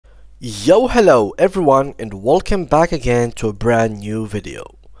Yo, hello everyone, and welcome back again to a brand new video.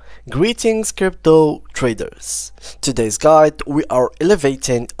 Greetings crypto traders. Today's guide, we are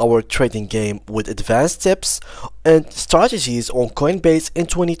elevating our trading game with advanced tips and strategies on Coinbase in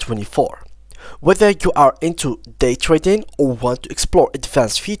 2024. Whether you are into day trading or want to explore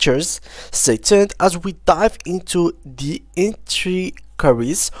advanced features, stay tuned as we dive into the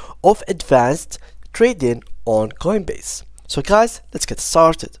intricacies of advanced trading on Coinbase. So guys, let's get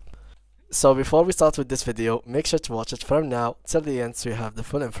started. So before we start with this video, make sure to watch it from now till the end so you have the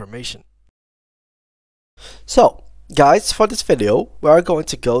full information. So guys, for this video, we are going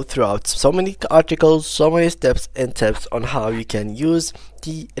to go throughout so many articles, so many steps and tips on how you can use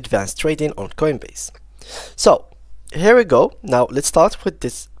the advanced trading on Coinbase. So here we go. Now let's start with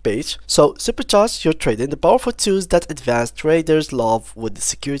this page. So supercharge your trading, the powerful tools that advanced traders love with the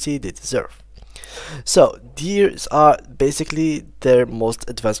security they deserve. So these are basically their most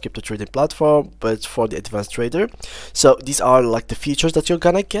advanced crypto trading platform, but for the advanced trader. So these are like the features that you're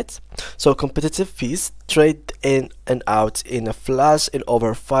gonna get. So competitive fees, trade in and out in a flash in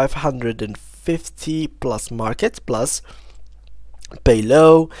over 550 plus markets, plus pay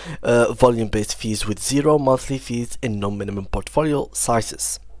low, volume-based fees with zero monthly fees and no minimum portfolio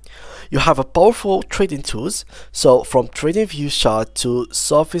sizes. You have a powerful trading tools, so from trading view chart to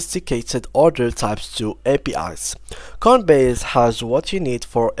sophisticated order types to APIs. Coinbase has what you need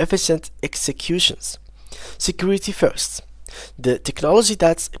for efficient executions. Security first. The technology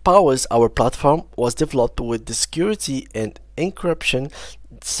that powers our platform was developed with the security and encryption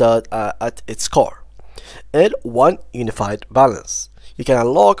at its core, and one unified balance. You can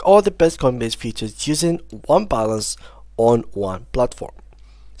unlock all the best Coinbase features using one balance on one platform.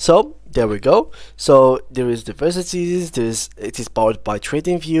 So there we go. So there is diversities, it is powered by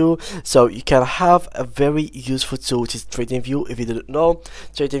TradingView, so you can have a very useful tool which is TradingView. If you didn't know,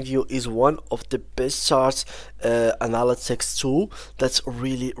 TradingView is one of the best charts analytics tool that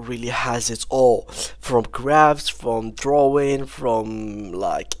really has it all, from graphs, from drawing, from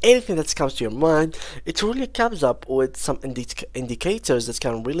like anything that comes to your mind. It really comes up with some indicators that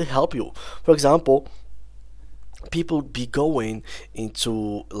can really help you. For example, people be going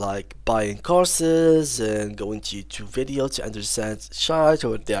into like buying courses and going to YouTube video to understand chart,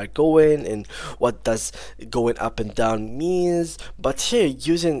 where they are going and what does going up and down means. But here,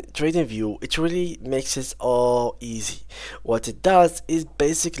 using TradingView, it really makes it all easy. What it does is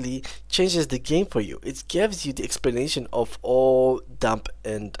basically changes the game for you. It gives you the explanation of all dump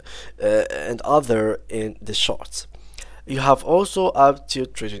and other in the charts. You have also up to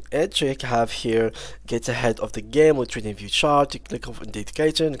Trading Edge. You have here get ahead of the game with TradingView chart. You click on the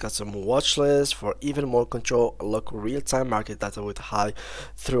indicator and got some watch list for even more control. Unlock real-time market data with high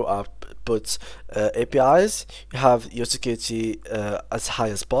throughput APIs. You have your security as high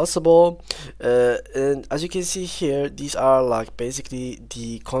as possible, and as you can see here, these are like basically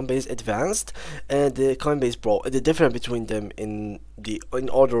the Coinbase Advanced and the Coinbase Pro. The difference between them in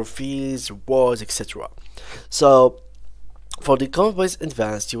order of fees, rewards, etc. So for the Coinbase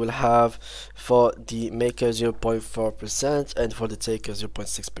Advanced, you will have for the maker 0.4% and for the taker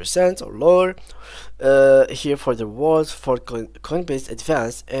 0.6% or lower. Here for the rewards for Coinbase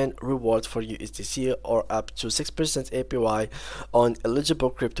Advanced and rewards for USDC or up to 6% APY on eligible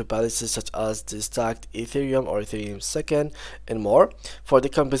crypto balances such as the stacked Ethereum or Ethereum second and more. For the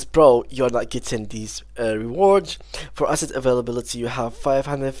Coinbase Pro, you're not getting these rewards. For asset availability, you have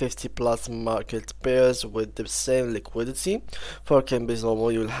 550 plus market pairs with the same liquidity. For Coinbase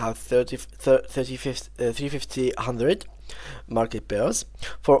normal, you will have 350 100 market pairs.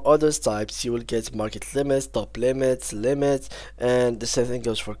 For others types, you will get market limits, top limits, and the same thing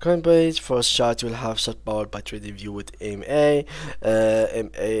goes for Coinbase. For chart, you will have chart powered by TradingView with AMA,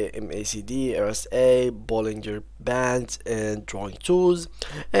 MACD, RSA, Bollinger Bands, and drawing tools.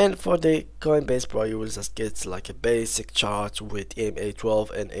 And for the Coinbase Pro, you will just get like a basic chart with AMA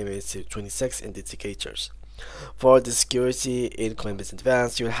 12 and AMA 26 indicators. For the security in Coinbase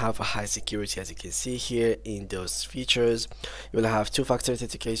Advanced, you will have a high security, as you can see here in those features. You will have two-factor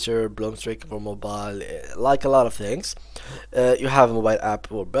authentication, Bloomstreak for mobile, like a lot of things. You have a mobile app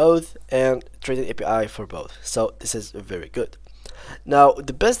for both and trading API for both. So this is very good. Now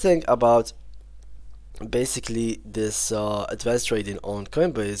the best thing about basically this advanced trading on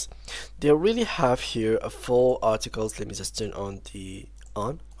Coinbase, they really have here a full articles. Let me just turn on the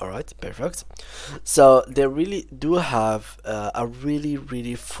Alright, perfect. So they really do have a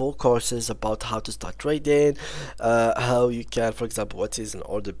really full courses about how to start trading, how you can, for example, what is an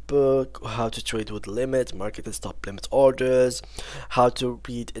order book, how to trade with limit, market and stop limit orders, how to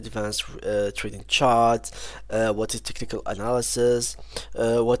read advanced trading charts, what is technical analysis,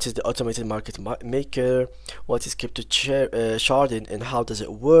 what is the automated market maker, what is crypto sharding and how does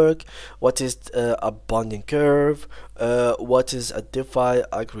it work, what is a bonding curve, what is a DeFi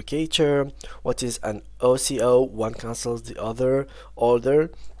aggregator, what is an OCO, one cancels the other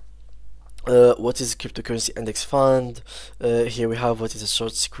order, what is cryptocurrency index fund. Here we have what is a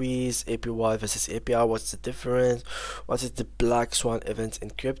short squeeze, APY versus APR, what's the difference, what is the black swan event in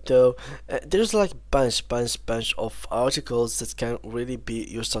crypto. There's like bunch of articles that can really be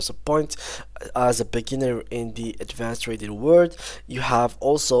your starting point as a beginner in the advanced trading world. You have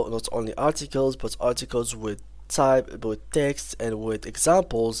also not only articles but articles with type, with text and with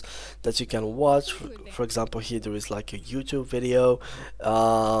examples that you can watch. For example, here there is like a YouTube video,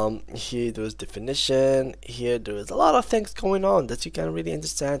 here there is definition, here there is a lot of things going on that you can really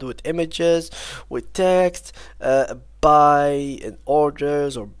understand with images, with text, buy and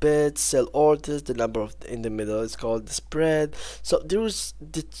orders or bids, sell orders, the number of in the middle is called the spread. So there's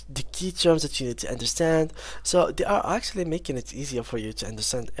the key terms that you need to understand. So they are actually making it easier for you to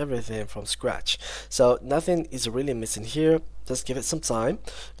understand everything from scratch. So nothing is really missing here. Just give it some time,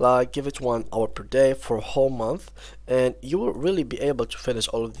 like give it 1 hour per day for a whole month, and you will really be able to finish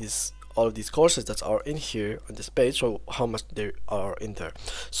all of these courses that are in here on this page. So how much there are in there?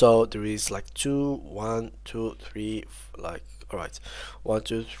 So there is like 2 1 2 3, like, all right, 1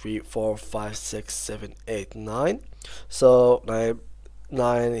 2 3 4 5 6 7 8 9. So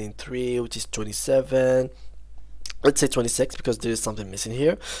 9 in 3, which is 27. Let's say 26 because there is something missing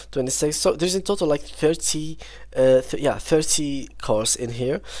here. 26. So there's in total like 30 30 course in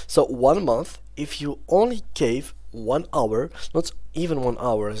here. So 1 month, if you only gave 1 hour, not even 1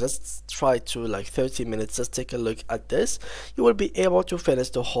 hour, let's try to like 30 minutes, let's take a look at this, you will be able to finish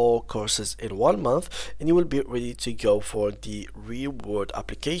the whole courses in 1 month, and you will be ready to go for the reward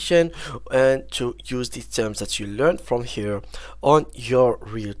application and to use the terms that you learned from here on your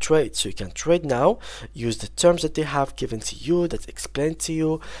real trade. So you can trade now, use the terms that they have given to you, that explained to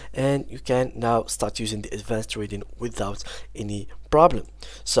you, and you can now start using the advanced trading without any problem.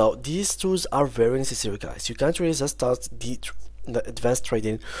 So these tools are very necessary, guys. You can't really just start the advanced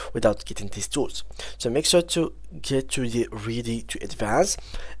trading without getting these tools. So make sure to get to the ready to advance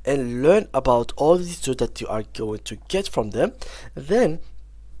and learn about all these tools that you are going to get from them. Then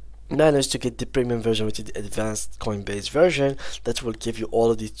manage to get the premium version, which is the advanced Coinbase version, that will give you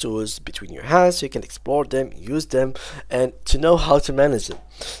all of these tools between your hands so you can explore them, use them, and to know how to manage them.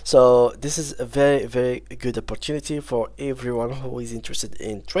 So this is a very good opportunity for everyone who is interested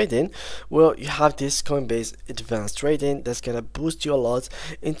in trading. Well, you have this Coinbase advanced trading that's gonna boost you a lot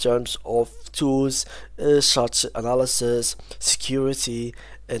in terms of tools, chart analysis, security,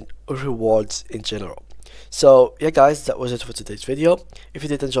 and rewards in general. So yeah, guys, that was it for today's video. If you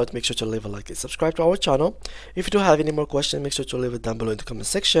did enjoy it, make sure to leave a like and subscribe to our channel. If you do have any more questions, make sure to leave it down below in the comment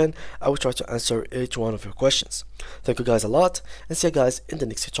section. I will try to answer each one of your questions. Thank you guys a lot, and see you guys in the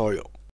next tutorial.